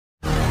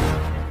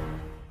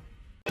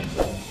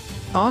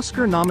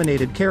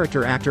Oscar-nominated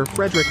character actor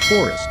Frederic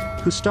Forrest,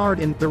 who starred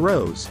in The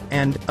Rose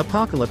and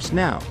Apocalypse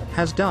Now,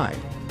 has died.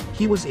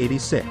 He was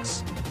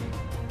 86.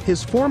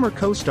 His former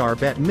co-star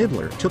Bette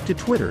Midler took to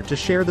Twitter to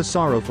share the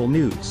sorrowful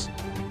news.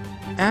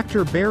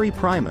 Actor Barry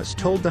Primus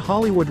told The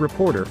Hollywood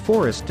Reporter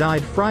Forrest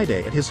died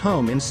Friday at his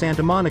home in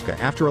Santa Monica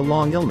after a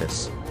long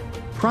illness.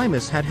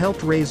 Primus had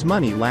helped raise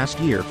money last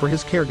year for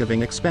his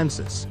caregiving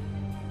expenses.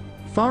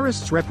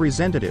 Forrest's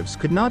representatives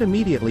could not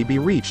immediately be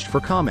reached for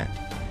comment.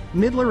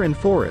 Midler and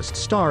Forrest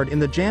starred in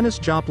the Janis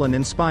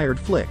Joplin-inspired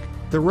flick,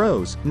 The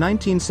Rose,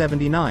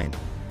 1979.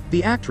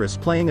 The actress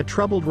playing a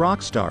troubled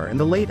rock star and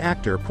the late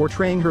actor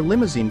portraying her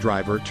limousine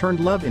driver turned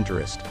love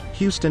interest,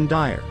 Houston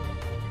Dyer.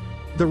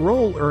 The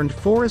role earned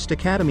Forrest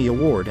Academy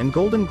Award and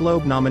Golden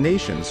Globe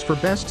nominations for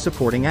Best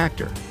Supporting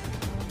Actor.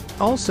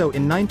 Also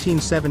in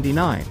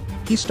 1979,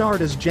 he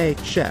starred as Jay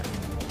Chef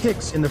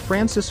Hicks in the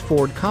Francis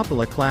Ford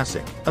Coppola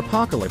classic,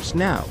 Apocalypse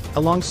Now,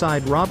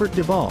 alongside Robert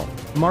Duvall,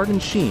 Martin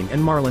Sheen and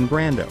Marlon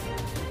Brando.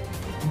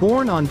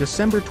 Born on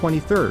December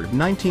 23,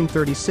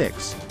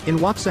 1936, in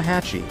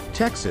Waxahachie,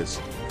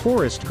 Texas,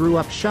 Forrest grew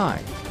up shy,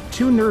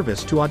 too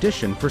nervous to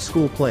audition for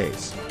school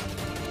plays.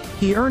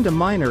 He earned a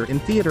minor in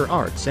theater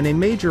arts and a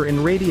major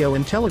in radio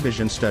and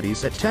television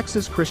studies at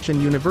Texas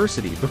Christian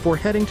University before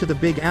heading to the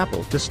Big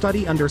Apple to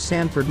study under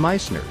Sanford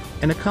Meisner,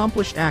 an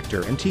accomplished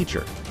actor and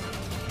teacher.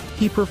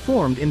 He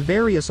performed in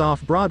various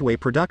off-Broadway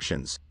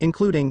productions,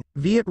 including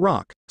Viet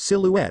Rock,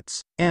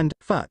 Silhouettes, and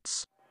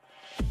Futs.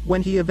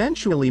 When he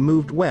eventually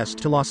moved west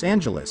to Los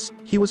Angeles,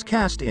 he was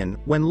cast in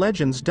When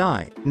Legends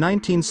Die,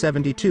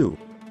 1972,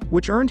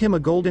 which earned him a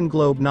Golden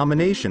Globe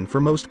nomination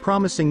for Most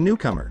Promising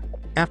Newcomer,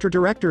 after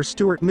director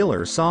Stuart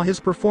Miller saw his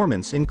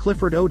performance in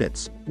Clifford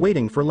Odets'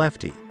 Waiting for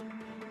Lefty.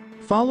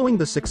 Following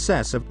the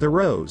success of The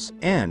Rose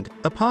and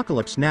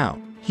Apocalypse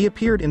Now, he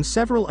appeared in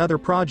several other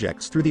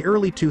projects through the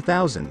early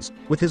 2000s,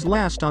 with his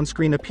last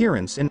on-screen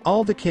appearance in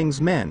All the King's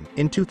Men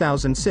in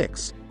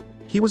 2006.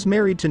 He was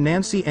married to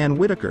Nancy Ann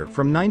Whitaker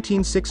from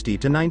 1960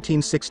 to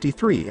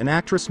 1963 and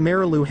actress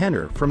Marilu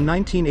Henner from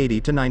 1980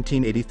 to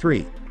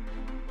 1983.